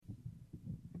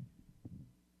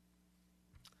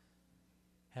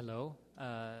Hello.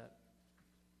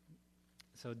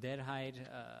 So Derheid,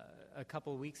 a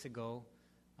couple weeks ago,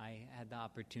 I had the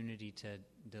opportunity to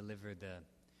deliver the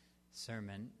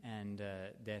sermon, and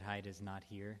Derheid is not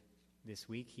here this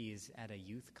week. He is at a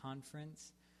youth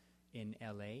conference in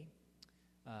LA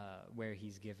where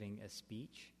he's giving a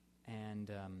speech, and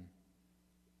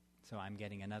so I'm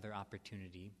getting another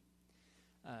opportunity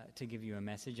to give you a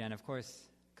message. And of course,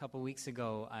 a couple weeks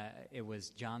ago, it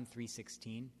was John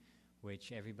 3:16,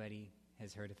 which everybody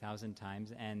has heard 1,000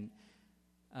 times. And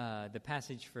the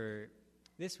passage for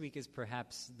this week is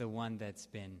perhaps the one that's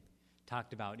been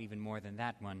talked about even more than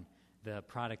that one, the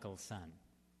prodigal son.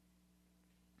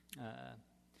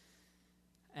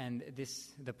 And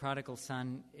the prodigal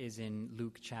son is in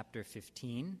Luke chapter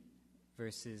 15,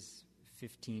 verses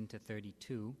 15 to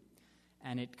 32.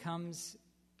 And it comes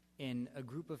in a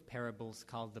group of parables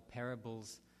called the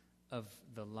parables of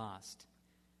the lost.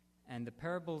 And the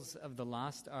parables of the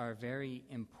lost are very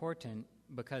important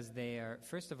because they are,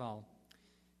 first of all,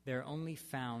 they're only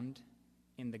found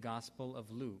in the Gospel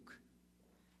of Luke,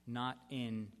 not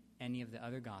in any of the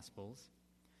other Gospels,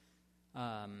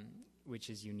 which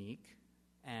is unique.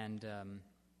 And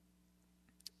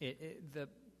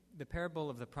the parable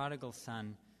of the prodigal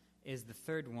son is the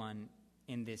third one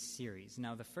in this series.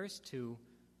 Now, the first two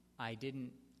I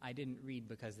didn't read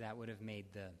because that would have made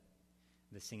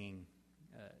the singing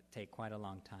take quite a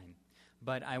long time.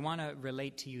 But I want to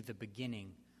relate to you the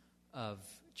beginning of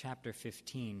chapter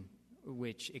 15,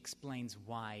 which explains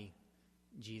why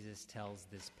Jesus tells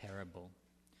this parable.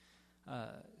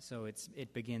 So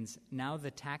it begins, "Now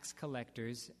the tax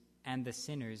collectors and the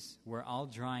sinners were all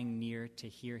drawing near to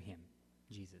hear him,"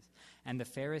 Jesus. "And the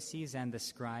Pharisees and the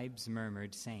scribes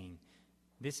murmured, saying,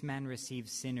 'This man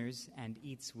receives sinners and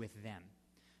eats with them.'"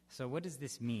 So what does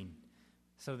this mean?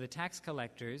 So the tax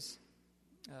collectors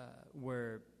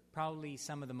were probably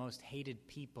some of the most hated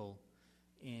people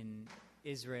in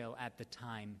Israel at the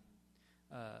time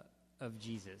of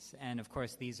Jesus. And of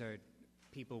course, these are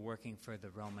people working for the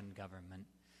Roman government,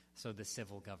 so the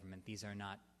civil government. These are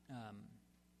not,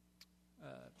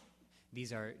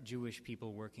 these are Jewish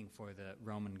people working for the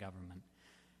Roman government.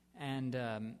 And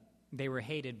they were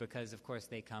hated because, of course,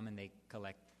 they come and they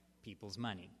collect people's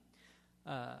money.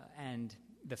 And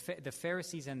the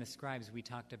Pharisees and the scribes we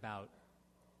talked about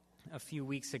a few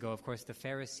weeks ago. Of course, the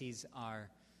Pharisees are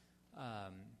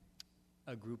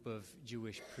a group of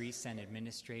Jewish priests and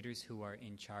administrators who are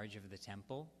in charge of the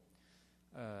temple,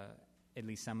 at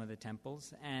least some of the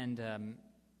temples. And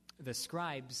the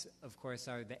scribes, of course,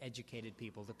 are the educated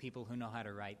people, the people who know how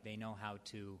to write. They know how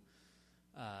to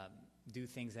do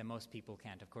things that most people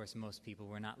can't. Of course, most people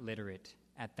were not literate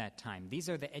at that time. These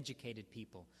are the educated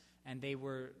people. And they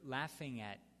were laughing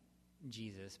at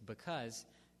Jesus because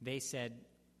they said,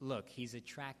 "Look, he's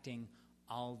attracting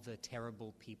all the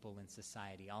terrible people in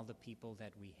society, all the people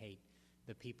that we hate,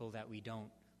 the people that we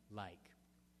don't like."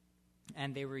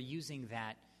 And they were using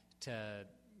that to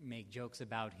make jokes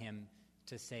about him,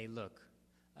 to say, "Look,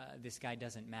 this guy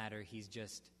doesn't matter. He's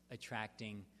just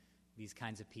attracting these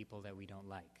kinds of people that we don't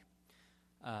like,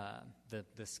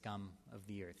 the scum of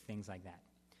the earth," things like that.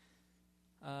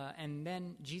 And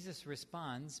then Jesus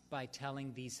responds by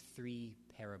telling these three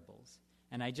parables.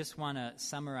 And I just want to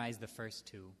summarize the first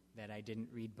two that I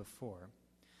didn't read before.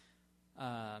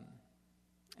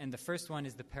 And the first one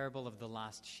is the parable of the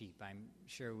lost sheep. I'm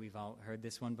sure we've all heard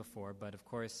this one before, but of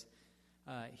course,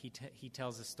 he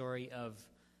tells a story of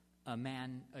a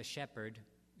man, a shepherd,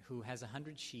 who has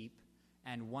 100 sheep,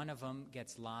 and one of them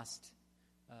gets lost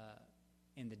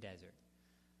in the desert.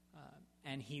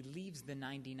 And he leaves the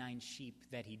 99 sheep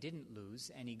that he didn't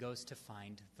lose, and he goes to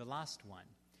find the lost one.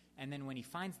 And then when he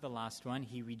finds the lost one,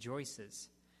 he rejoices.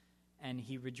 And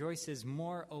he rejoices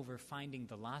more over finding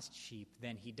the lost sheep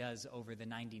than he does over the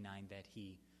 99 that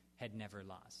he had never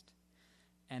lost.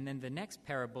 And then the next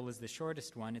parable is the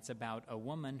shortest one. It's about a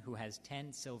woman who has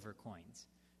 10 silver coins,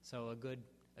 so a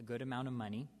good amount of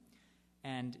money.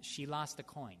 And she lost a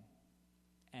coin.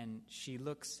 And she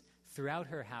looks throughout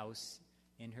her house,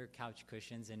 in her couch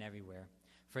cushions and everywhere,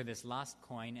 for this lost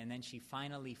coin, and then she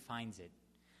finally finds it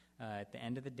at the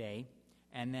end of the day.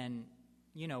 And then,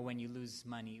 you know, when you lose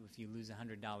money, if you lose a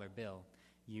 $100 bill,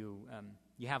 you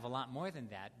have a lot more than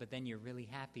that, but then you're really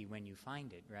happy when you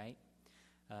find it, right?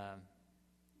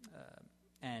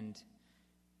 And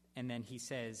then he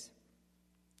says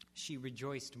she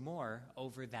rejoiced more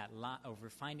over over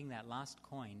finding that lost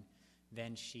coin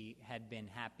than she had been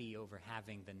happy over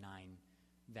having the 9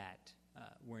 that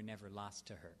were never lost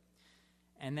to her.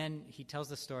 And then he tells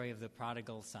the story of the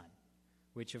prodigal son,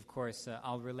 which, of course,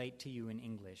 I'll relate to you in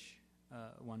English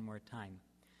one more time.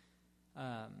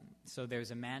 So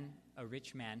there's a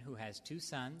rich man who has 2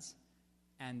 sons,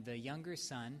 and the younger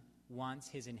son wants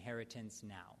his inheritance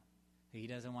now. He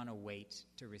doesn't want to wait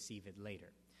to receive it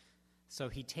later. So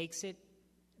he takes it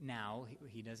now.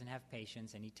 He doesn't have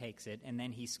patience, and he takes it, and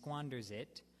then he squanders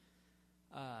it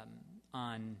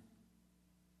on,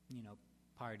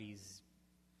 parties,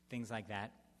 things like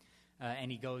that.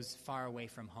 And he goes far away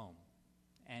from home,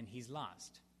 and he's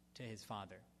lost to his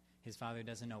father. His father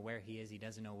doesn't know where he is. He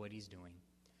doesn't know what he's doing.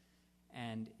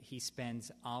 And he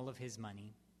spends all of his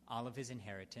money, all of his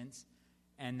inheritance,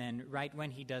 and then right when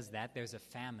he does that, there's a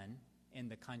famine in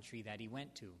the country that he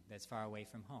went to that's far away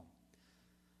from home.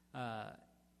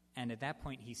 And at that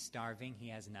point, he's starving. He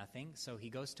has nothing. So he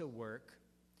goes to work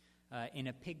in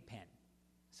a pig pen.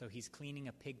 So he's cleaning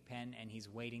a pig pen, and he's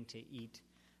waiting to eat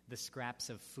the scraps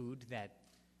of food that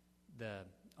the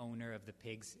owner of the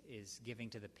pigs is giving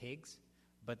to the pigs.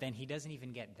 But then he doesn't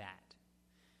even get that.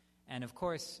 And of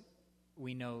course,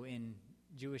 we know in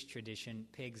Jewish tradition,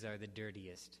 pigs are the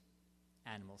dirtiest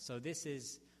animals. So this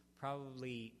is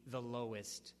probably the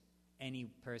lowest any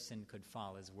person could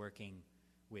fall, is working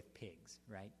with pigs,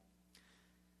 right?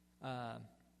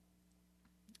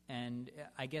 And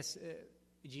I guess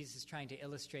Jesus is trying to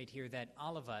illustrate here that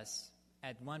all of us,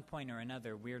 at one point or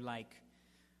another, we're like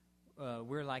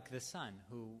the son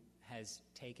who has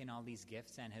taken all these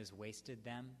gifts and has wasted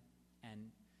them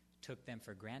and took them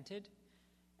for granted,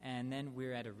 and then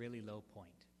we're at a really low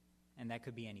point, and that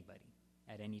could be anybody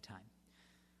at any time.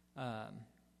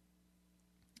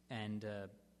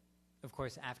 Of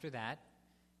course, after that,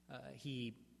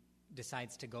 he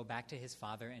decides to go back to his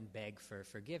father and beg for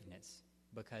forgiveness,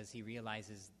 because he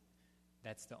realizes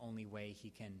that's the only way he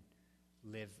can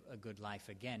live a good life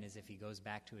again, is if he goes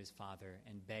back to his father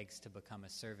and begs to become a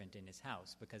servant in his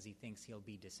house, because he thinks he'll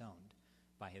be disowned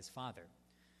by his father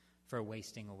for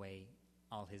wasting away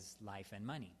all his life and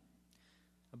money.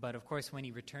 But of course, when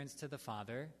he returns to the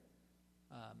father,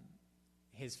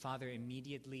 his father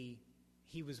immediately,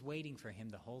 he was waiting for him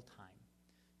the whole time.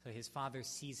 So his father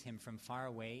sees him from far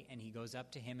away, and he goes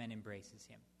up to him and embraces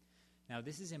him. Now,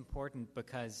 this is important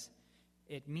because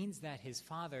it means that his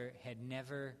father had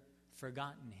never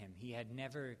forgotten him. He had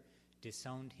never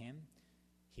disowned him.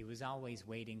 He was always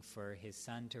waiting for his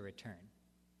son to return.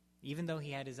 Even though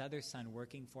he had his other son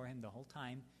working for him the whole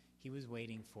time, he was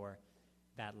waiting for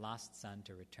that lost son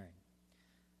to return.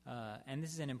 And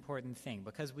this is an important thing,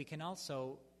 because we can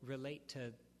also relate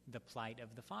to the plight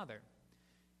of the father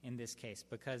in this case,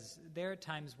 because there are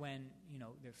times when,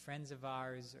 they're friends of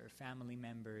ours or family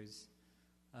members,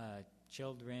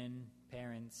 children,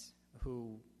 parents,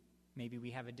 who maybe we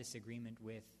have a disagreement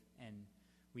with, and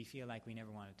we feel like we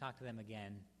never want to talk to them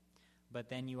again. But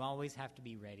then you always have to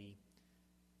be ready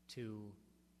to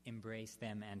embrace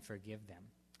them and forgive them.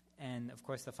 And of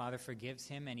course, the father forgives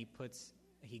him, and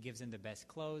he gives him the best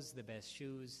clothes, the best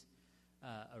shoes,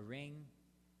 a ring,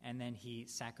 and then he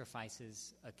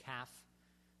sacrifices a calf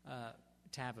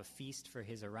to have a feast for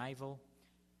his arrival.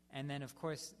 And then, of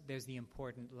course, there's the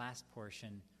important last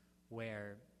portion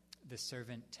where the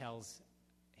servant tells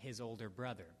his older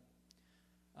brother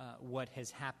what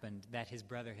has happened, that his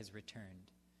brother has returned,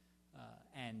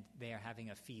 and they are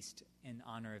having a feast in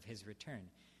honor of his return.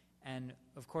 And,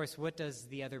 of course, what does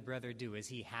the other brother do? Is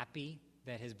he happy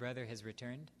that his brother has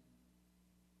returned?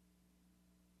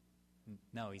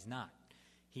 No, he's not.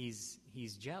 He's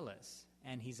jealous,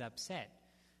 and he's upset,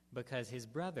 because his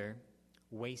brother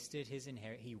wasted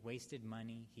he wasted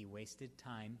money, he wasted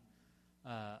time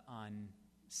on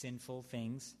sinful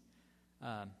things,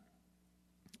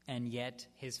 and yet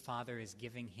his father is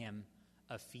giving him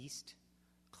a feast,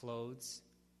 clothes.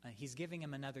 He's giving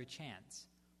him another chance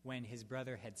when his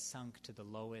brother had sunk to the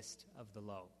lowest of the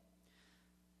low.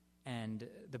 And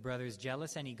the brother's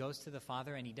jealous, and he goes to the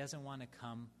father, and he doesn't want to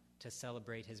come to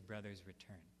celebrate his brother's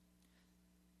return.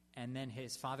 And then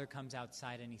his father comes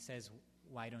outside, and he says,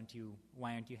 why aren't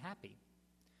you happy?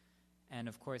 And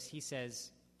of course he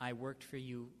says, I worked for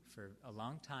you for a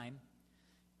long time,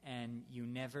 and you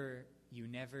never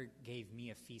gave me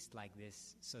a feast like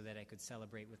this so that I could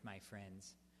celebrate with my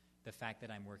friends the fact that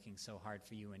I'm working so hard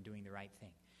for you and doing the right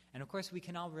thing. And of course we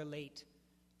can all relate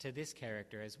to this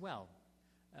character as well.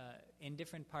 In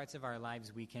different parts of our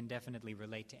lives, we can definitely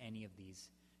relate to any of these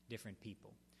different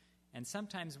people. And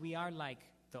sometimes we are like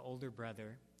the older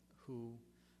brother who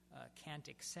can't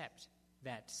accept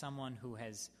that someone who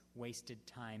has wasted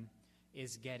time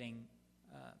is getting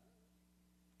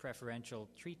preferential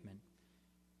treatment.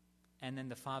 And then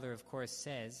the father, of course,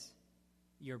 says,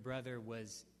 your brother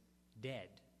was dead.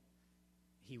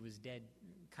 He was dead,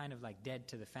 kind of like dead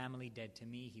to the family, dead to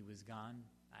me. He was gone.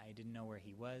 I didn't know where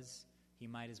he was. He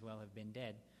might as well have been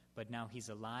dead, but now he's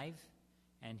alive,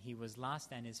 and he was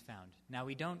lost and is found. Now,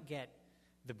 we don't get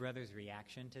the brother's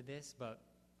reaction to this, but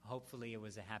hopefully it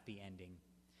was a happy ending.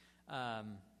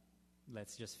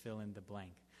 Let's just fill in the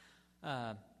blank.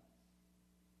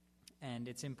 And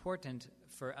it's important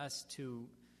for us to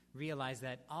realize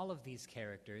that all of these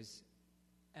characters,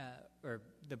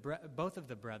 both of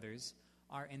the brothers,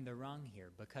 are in the wrong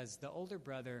here, because the older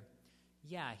brother,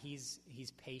 he's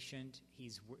patient,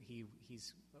 he's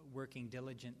working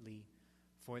diligently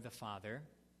for the father,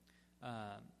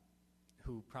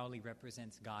 who probably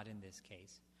represents God in this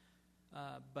case.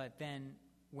 But then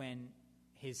when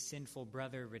his sinful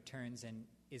brother returns and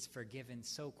is forgiven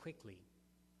so quickly,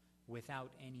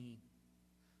 without any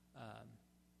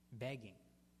begging,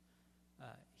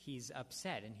 he's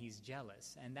upset and he's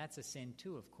jealous. And that's a sin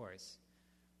too, of course.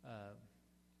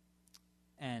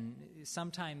 And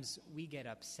sometimes we get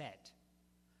upset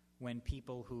when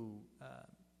people who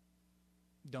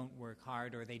don't work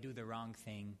hard or they do the wrong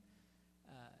thing,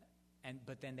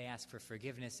 but then they ask for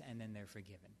forgiveness and then they're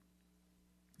forgiven.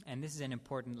 And this is an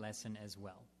important lesson as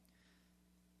well.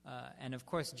 And of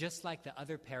course, just like the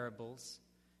other parables,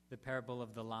 the parable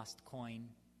of the lost coin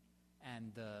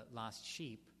and the lost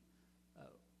sheep,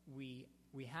 we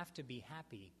have to be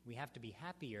happy. We have to be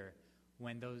happier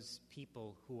when those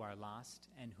people who are lost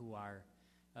and who are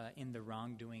in the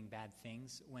wrong, doing bad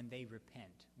things, when they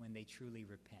repent, when they truly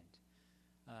repent.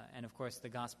 And of course, the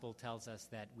gospel tells us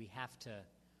that we have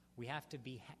to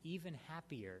be even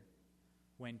happier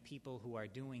when people who are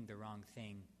doing the wrong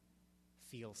thing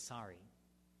feel sorry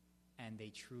and they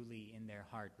truly in their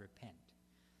heart repent.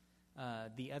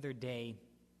 The other day,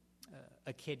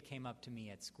 a kid came up to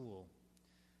me at school,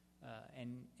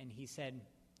 and he said,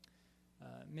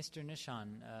 Mr.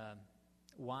 Nishan,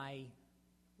 why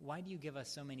do you give us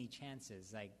so many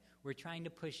chances? Like, we're trying to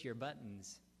push your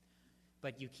buttons,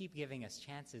 but you keep giving us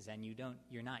chances and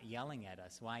you're not yelling at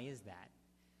us. Why is that?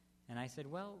 And I said,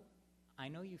 well, I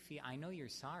know you're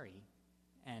sorry,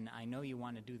 and I know you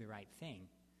want to do the right thing,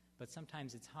 but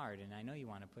sometimes it's hard, and I know you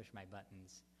want to push my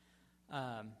buttons.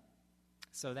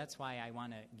 So that's why I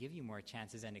want to give you more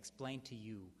chances and explain to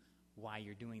you why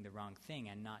you're doing the wrong thing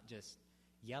and not just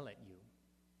yell at you,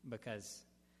 because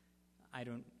I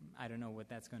don't know what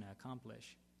that's going to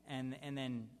accomplish. And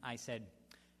then I said,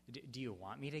 do you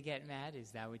want me to get mad?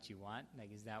 Is that what you want?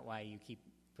 Like, is that why you keep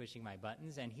pushing my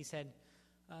buttons? And he said,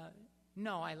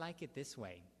 no, I like it this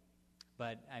way,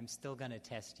 but I'm still going to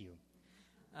test you.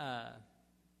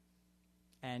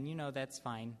 And, that's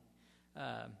fine.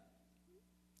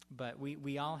 But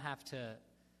we all have to,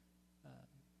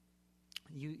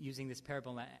 using this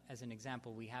parable as an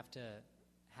example, we have to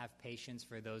have patience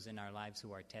for those in our lives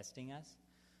who are testing us,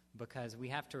 because we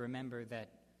have to remember that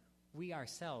we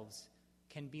ourselves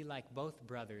can be like both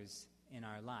brothers in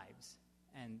our lives.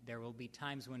 And there will be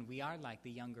times when we are like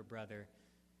the younger brother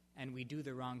and we do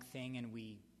the wrong thing and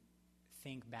we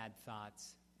think bad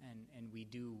thoughts and we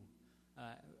do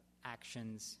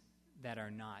actions that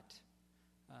are not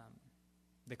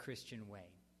the Christian way.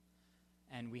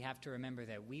 And we have to remember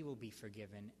that we will be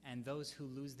forgiven, and those who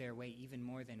lose their way even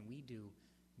more than we do,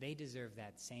 they deserve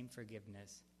that same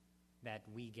forgiveness that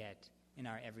we get in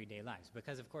our everyday lives.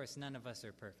 Because, of course, none of us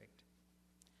are perfect.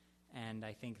 And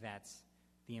I think that's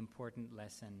the important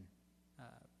lesson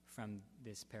from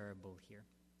this parable here.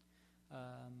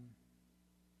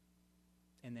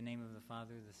 In the name of the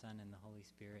Father, the Son, and the Holy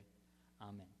Spirit,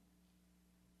 Amen.